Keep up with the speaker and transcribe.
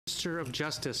Minister of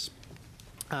Justice,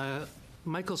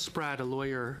 Michael Spratt, a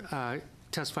lawyer,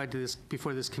 testified to this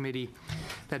before this committee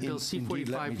that Bill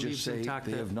C-45 leaves intact.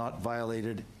 They have not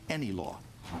violated any law,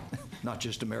 not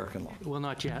just American law. Well,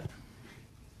 not yet.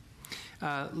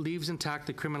 Leaves intact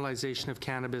the criminalization of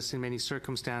cannabis in many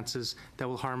circumstances that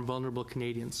will harm vulnerable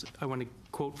Canadians. I want to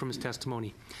quote from his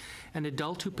testimony. An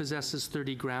adult who possesses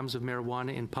 30 grams of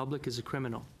marijuana in public is a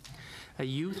criminal. A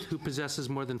youth who possesses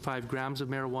more than 5 grams of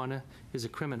marijuana is a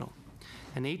criminal.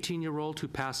 An 18-year-old who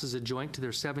passes a joint to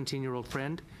their 17-year-old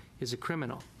friend is a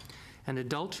criminal. An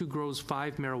adult who grows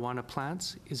 5 marijuana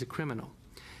plants is a criminal.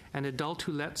 An adult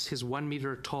who lets his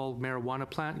 1-meter-tall marijuana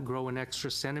plant grow an extra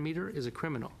centimeter is a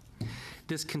criminal.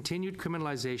 This continued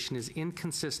criminalization is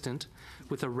inconsistent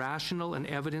with a rational and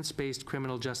evidence-based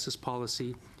criminal justice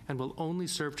policy and will only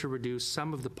serve to reduce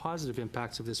some of the positive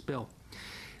impacts of this bill.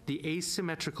 The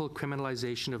asymmetrical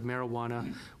criminalization of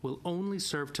marijuana will only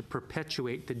serve to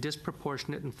perpetuate the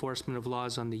disproportionate enforcement of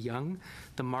laws on the young,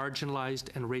 the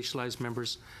marginalized, and racialized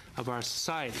members of our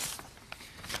society.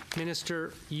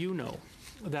 Minister, you know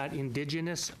that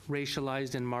Indigenous,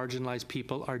 racialized, and marginalized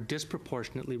people are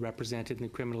disproportionately represented in the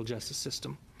criminal justice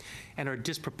system and are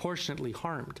disproportionately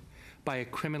harmed by a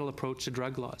criminal approach to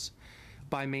drug laws.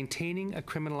 By maintaining a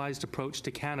criminalized approach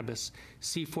to cannabis,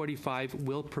 C-45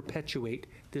 will perpetuate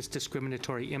this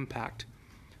discriminatory impact.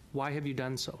 Why have you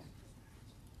done so?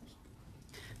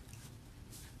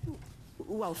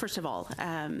 Well, first of all,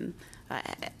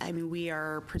 I mean, we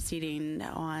are proceeding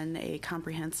on a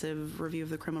comprehensive review of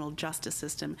the criminal justice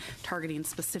system, targeting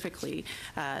specifically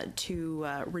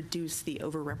to reduce the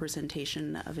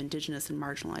overrepresentation of Indigenous and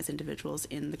marginalized individuals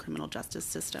in the criminal justice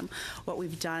system. What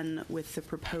we've done with the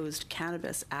proposed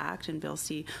Cannabis Act and Bill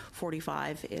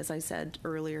C-45, as I said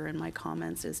earlier in my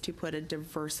comments, is to put a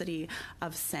diversity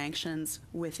of sanctions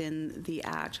within the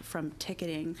Act, from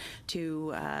ticketing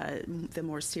to the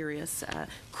more serious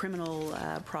criminal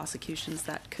prosecutions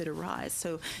that could arise.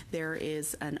 So there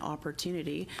is an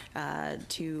opportunity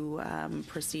to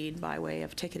proceed by way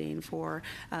of ticketing for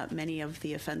many of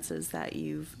the offenses that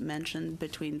you've mentioned,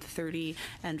 between 30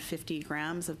 and 50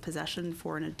 grams of possession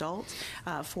for an adult.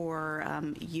 For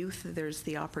youth, there's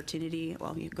the opportunity,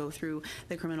 well, you go through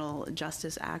the Criminal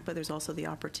Justice Act, but there's also the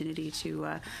opportunity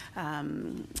to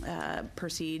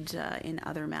proceed in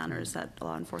other manners that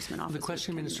law enforcement officers. The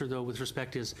question, Minister, though, with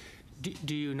respect is,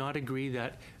 do you not agree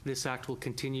that this act will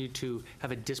continue to have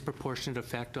a disproportionate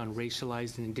effect on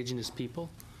racialized and Indigenous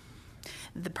people?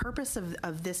 The purpose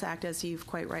of this act, as you've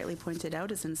quite rightly pointed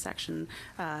out, is in Section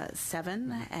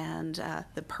 7, and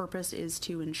the purpose is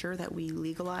to ensure that we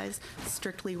legalize,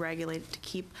 strictly regulate, to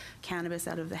keep cannabis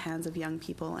out of the hands of young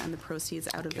people and the proceeds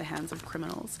out of the hands of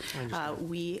criminals.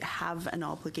 We have an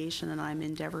obligation, and I'm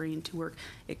endeavoring to work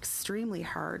extremely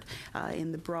hard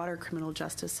in the broader criminal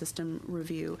justice system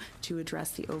review to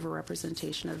address the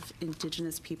overrepresentation of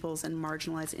Indigenous peoples and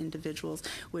marginalized individuals,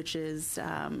 which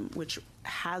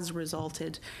has resulted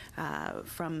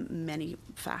from many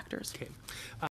factors. Okay.